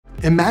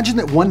Imagine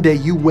that one day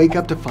you wake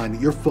up to find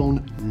that your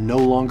phone no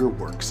longer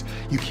works.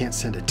 You can't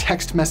send a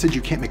text message,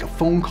 you can't make a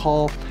phone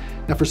call.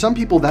 Now, for some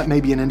people, that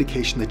may be an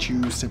indication that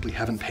you simply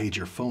haven't paid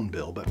your phone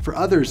bill, but for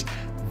others,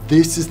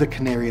 this is the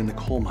canary in the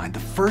coal mine,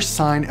 the first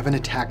sign of an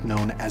attack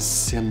known as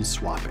SIM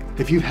swapping.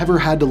 If you've ever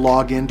had to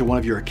log into one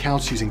of your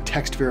accounts using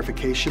text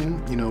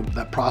verification, you know,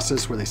 that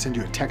process where they send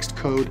you a text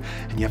code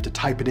and you have to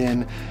type it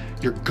in,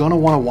 you're gonna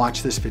wanna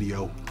watch this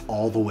video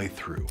all the way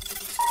through.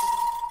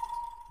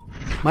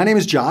 My name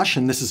is Josh,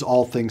 and this is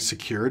All Things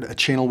Secured, a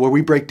channel where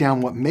we break down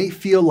what may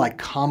feel like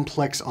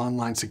complex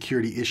online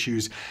security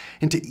issues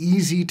into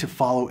easy to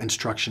follow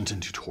instructions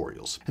and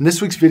tutorials. And this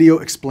week's video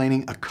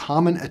explaining a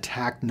common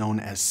attack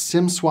known as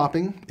SIM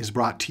swapping is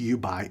brought to you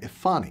by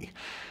Efani.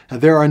 Now,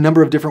 there are a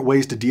number of different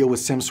ways to deal with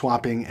SIM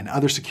swapping and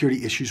other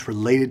security issues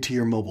related to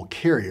your mobile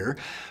carrier,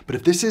 but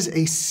if this is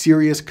a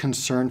serious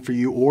concern for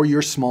you or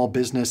your small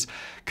business,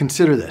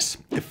 consider this.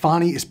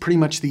 Efani is pretty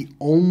much the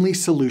only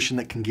solution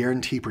that can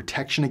guarantee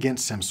protection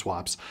against SIM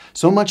swaps,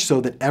 so much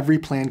so that every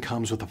plan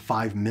comes with a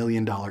 $5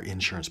 million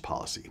insurance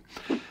policy.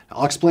 Now,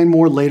 I'll explain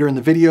more later in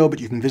the video,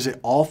 but you can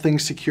visit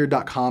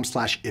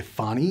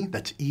allthingssecure.com/Efani,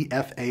 that's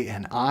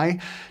E-F-A-N-I,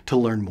 to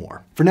learn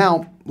more. For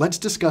now, let's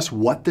discuss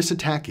what this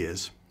attack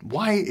is,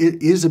 why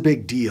it is a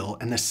big deal,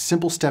 and the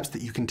simple steps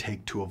that you can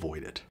take to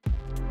avoid it.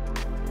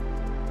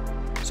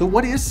 So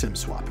what is SIM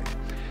swapping?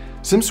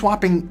 SIM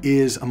swapping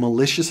is a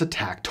malicious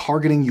attack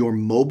targeting your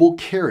mobile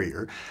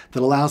carrier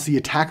that allows the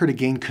attacker to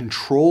gain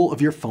control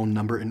of your phone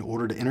number in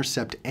order to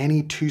intercept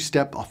any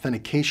two-step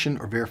authentication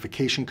or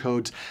verification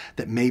codes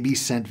that may be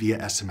sent via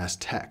SMS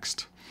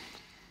text.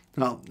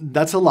 Now,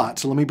 that's a lot,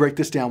 so let me break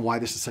this down why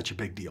this is such a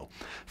big deal.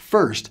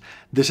 First,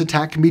 this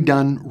attack can be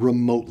done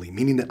remotely,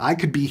 meaning that I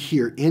could be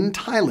here in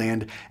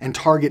Thailand and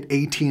target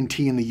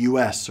AT&T in the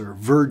US or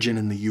Virgin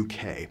in the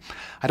UK.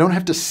 I don't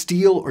have to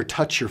steal or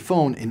touch your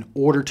phone in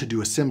order to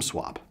do a SIM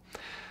swap.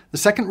 The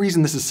second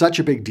reason this is such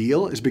a big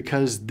deal is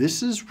because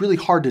this is really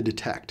hard to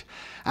detect.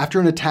 After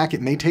an attack,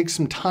 it may take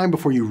some time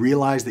before you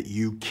realize that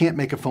you can't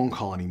make a phone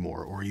call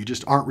anymore, or you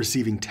just aren't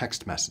receiving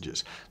text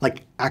messages,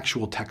 like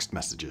actual text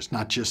messages,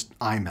 not just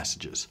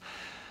iMessages.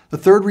 The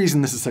third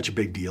reason this is such a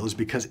big deal is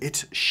because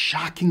it's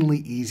shockingly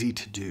easy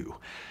to do.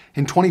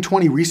 In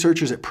 2020,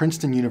 researchers at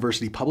Princeton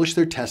University published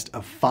their test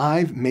of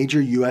 5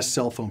 major US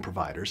cell phone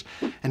providers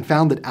and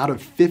found that out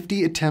of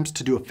 50 attempts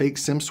to do a fake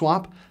SIM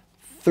swap,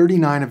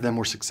 39 of them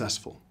were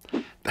successful.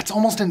 That's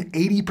almost an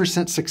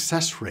 80%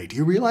 success rate. Do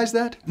you realize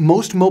that?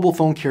 Most mobile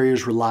phone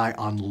carriers rely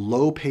on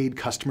low-paid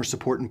customer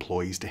support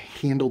employees to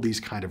handle these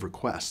kind of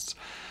requests.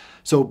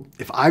 So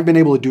if I've been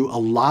able to do a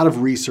lot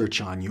of research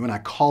on you and I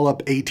call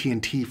up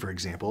AT&T, for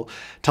example,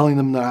 telling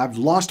them that I've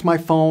lost my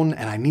phone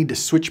and I need to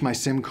switch my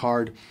SIM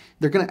card,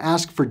 they're going to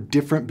ask for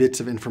different bits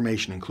of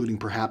information, including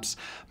perhaps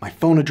my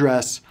phone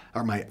address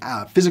or my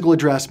physical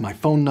address, my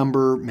phone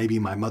number, maybe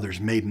my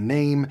mother's maiden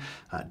name,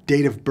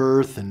 date of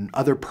birth, and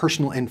other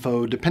personal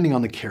info, depending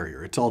on the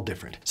carrier. It's all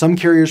different. Some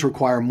carriers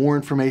require more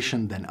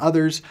information than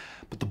others,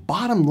 but the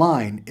bottom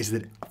line is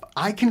that if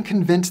I can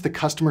convince the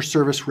customer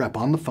service rep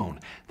on the phone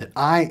that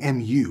I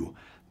am you,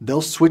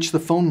 they'll switch the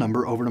phone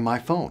number over to my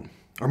phone.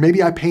 Or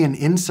maybe I pay an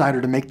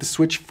insider to make the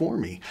switch for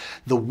me.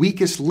 The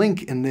weakest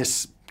link in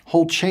this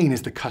whole chain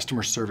is the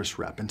customer service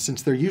rep, and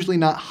since they're usually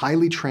not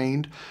highly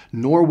trained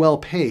nor well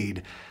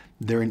paid,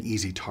 they're an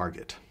easy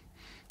target.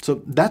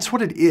 So that's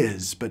what it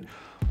is, but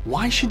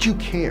why should you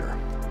care?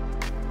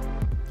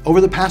 Over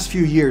the past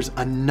few years,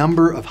 a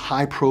number of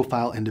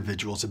high-profile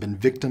individuals have been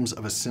victims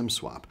of a SIM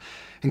swap,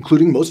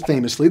 including most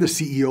famously the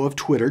CEO of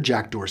Twitter,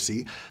 Jack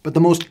Dorsey. But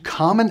the most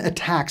common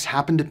attacks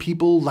happen to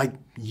people like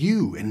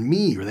you and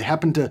me, or they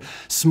happen to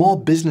small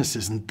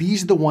businesses, and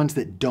these are the ones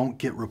that don't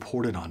get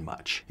reported on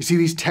much. You see,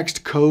 these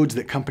text codes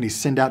that companies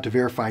send out to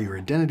verify your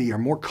identity are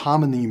more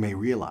common than you may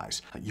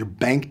realize. Your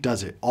bank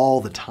does it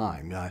all the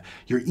time.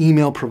 Your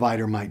email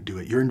provider might do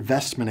it. Your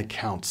investment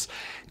accounts.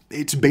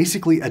 It's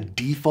basically a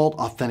default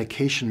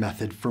authentication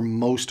method for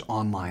most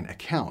online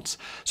accounts.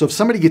 So if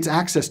somebody gets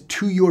access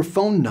to your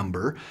phone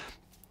number,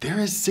 there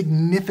is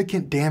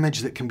significant damage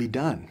that can be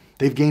done.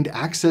 They've gained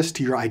access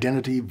to your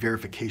identity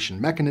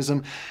verification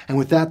mechanism, and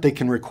with that, they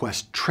can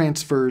request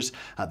transfers,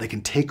 they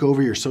can take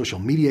over your social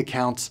media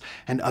accounts,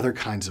 and other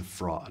kinds of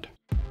fraud.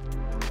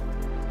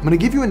 I'm going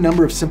to give you a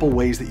number of simple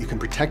ways that you can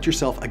protect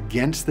yourself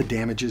against the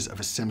damages of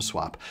a SIM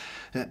swap.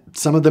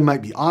 Some of them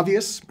might be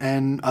obvious,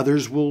 and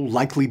others will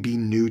likely be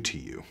new to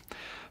you.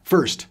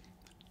 First,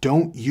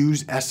 don't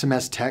use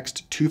SMS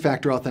text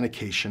two-factor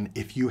authentication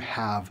if you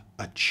have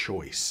a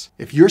choice.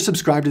 If you're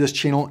subscribed to this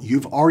channel,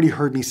 you've already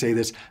heard me say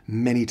this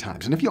many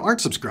times. And if you aren't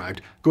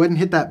subscribed, go ahead and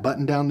hit that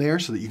button down there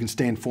so that you can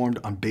stay informed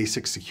on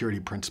basic security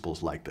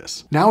principles like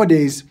this.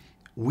 Nowadays,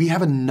 we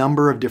have a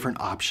number of different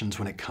options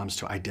when it comes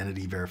to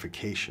identity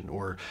verification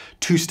or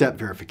two-step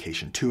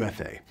verification,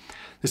 2FA.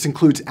 This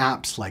includes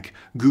apps like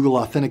Google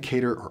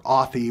Authenticator or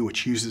Authy,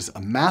 which uses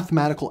a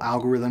mathematical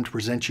algorithm to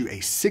present you a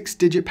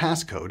 6-digit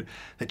passcode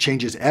that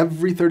changes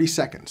every 30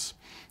 seconds.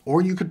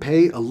 Or you could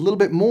pay a little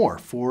bit more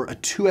for a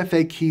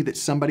 2FA key that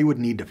somebody would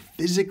need to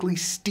physically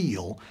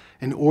steal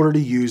in order to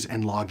use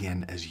and log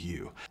in as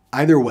you.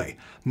 Either way,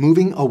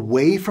 moving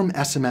away from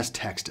SMS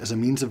text as a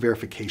means of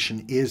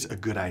verification is a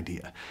good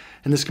idea.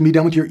 And this can be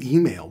done with your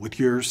email, with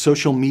your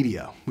social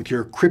media, with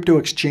your crypto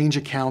exchange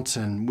accounts,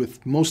 and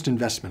with most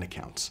investment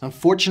accounts.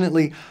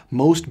 Unfortunately,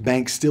 most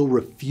banks still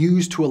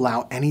refuse to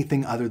allow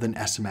anything other than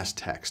SMS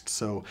text,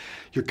 so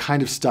you're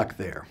kind of stuck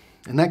there.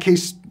 In that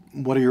case,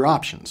 what are your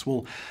options?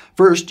 Well,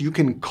 first, you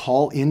can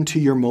call into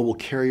your mobile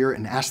carrier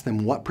and ask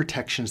them what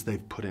protections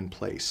they've put in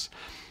place.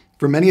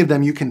 For many of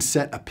them, you can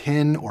set a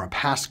PIN or a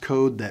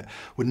passcode that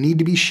would need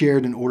to be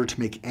shared in order to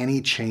make any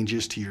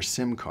changes to your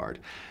SIM card.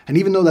 And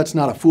even though that's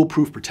not a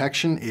foolproof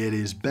protection, it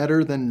is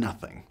better than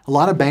nothing. A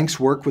lot of banks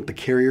work with the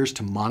carriers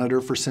to monitor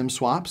for SIM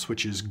swaps,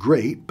 which is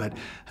great, but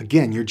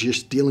again, you're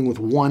just dealing with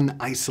one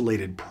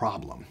isolated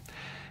problem.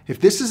 If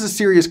this is a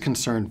serious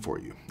concern for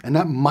you, and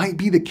that might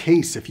be the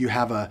case if you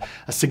have a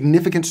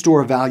significant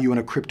store of value in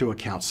a crypto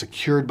account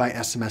secured by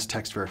SMS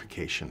text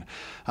verification,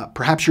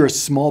 perhaps you're a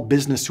small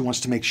business who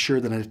wants to make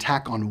sure that an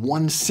attack on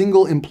one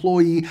single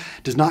employee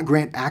does not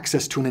grant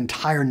access to an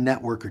entire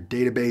network or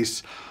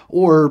database,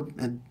 or,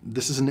 and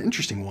this is an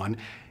interesting one,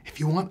 if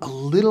you want a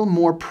little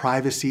more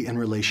privacy in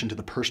relation to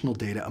the personal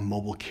data a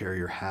mobile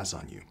carrier has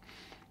on you.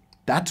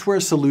 That's where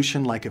a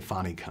solution like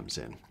Efani comes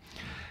in.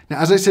 Now,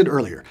 as I said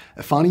earlier,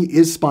 Efani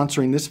is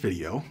sponsoring this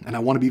video, and I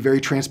want to be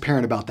very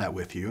transparent about that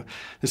with you.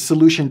 This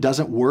solution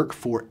doesn't work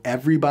for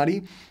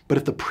everybody, but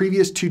if the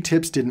previous two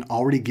tips didn't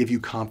already give you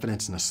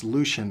confidence in a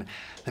solution,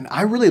 then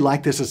I really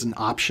like this as an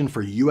option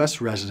for US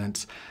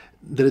residents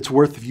that it's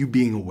worth you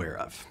being aware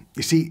of.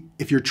 You see,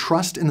 if your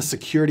trust in the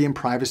security and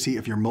privacy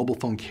of your mobile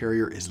phone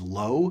carrier is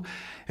low,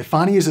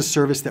 Efani is a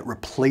service that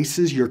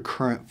replaces your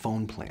current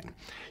phone plan.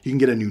 You can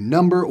get a new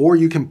number, or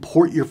you can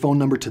port your phone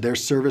number to their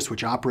service,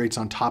 which operates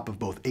on top of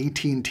both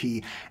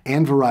AT&T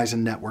and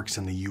Verizon networks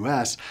in the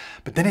US,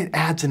 but then it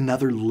adds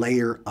another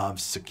layer of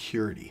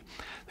security.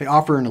 They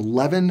offer an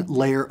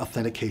 11-layer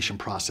authentication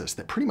process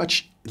that pretty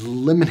much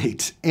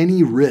eliminates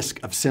any risk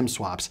of SIM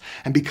swaps.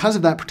 And because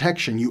of that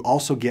protection, you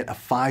also get a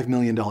 $5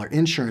 million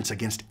insurance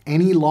against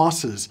any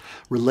losses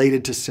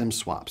related to SIM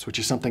swaps, which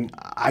is something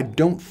I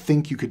don't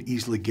think you could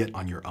easily get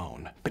on your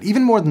own. But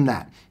even more than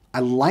that, I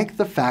like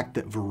the fact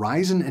that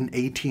Verizon and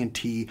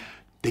AT&T,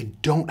 they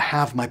don't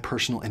have my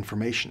personal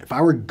information. If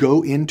I were to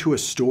go into a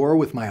store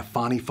with my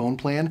Efani phone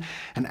plan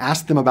and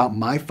ask them about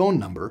my phone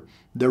number,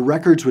 their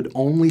records would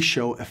only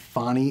show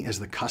Efani as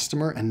the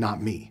customer and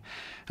not me.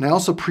 And I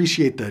also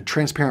appreciate the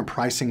transparent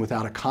pricing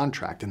without a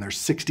contract and their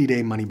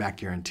 60-day money-back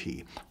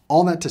guarantee.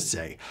 All that to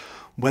say,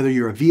 whether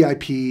you're a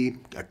VIP,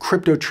 a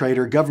crypto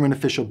trader, government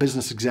official,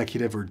 business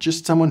executive, or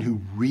just someone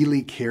who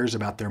really cares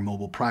about their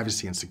mobile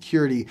privacy and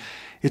security,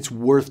 it's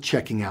worth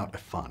checking out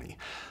Efani.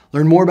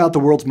 Learn more about the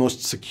world's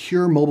most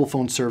secure mobile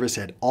phone service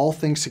at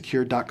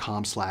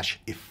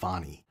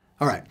allthingssecured.com/Efani.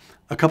 All right,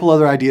 a couple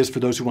other ideas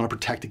for those who want to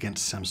protect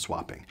against SIM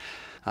swapping.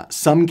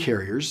 Some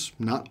carriers,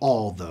 not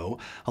all though,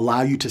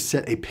 allow you to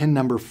set a PIN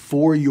number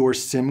for your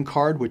SIM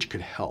card, which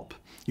could help.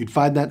 You'd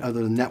find that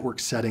under the network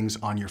settings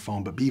on your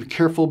phone, but be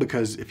careful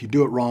because if you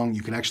do it wrong,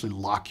 you can actually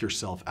lock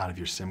yourself out of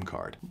your SIM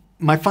card.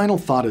 My final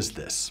thought is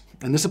this,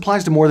 and this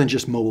applies to more than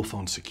just mobile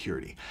phone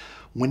security.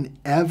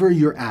 Whenever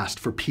you're asked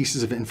for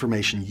pieces of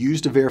information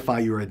used to verify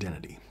your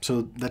identity,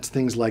 so that's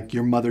things like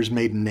your mother's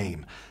maiden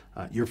name,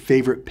 your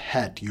favorite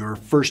pet, your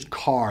first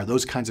car,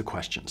 those kinds of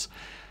questions,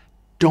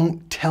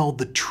 don't tell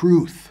the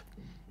truth.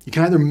 You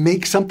can either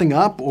make something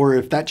up, or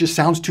if that just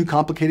sounds too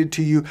complicated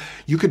to you,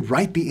 you could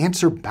write the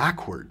answer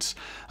backwards.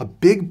 A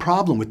big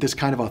problem with this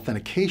kind of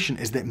authentication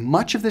is that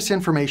much of this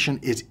information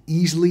is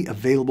easily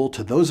available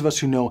to those of us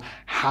who know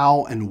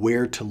how and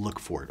where to look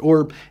for it,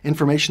 or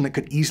information that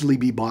could easily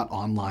be bought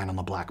online on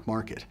the black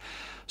market.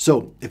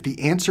 So if the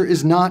answer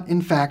is not,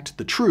 in fact,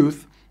 the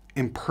truth,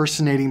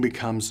 impersonating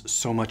becomes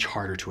so much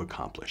harder to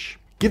accomplish.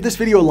 Give this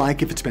video a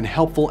like if it's been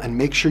helpful, and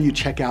make sure you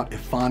check out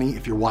Efani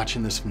if you're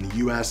watching this from the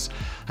US.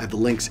 I have the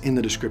links in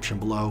the description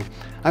below.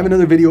 I have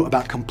another video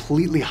about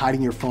completely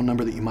hiding your phone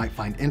number that you might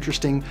find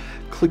interesting.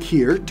 Click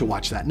here to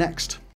watch that next.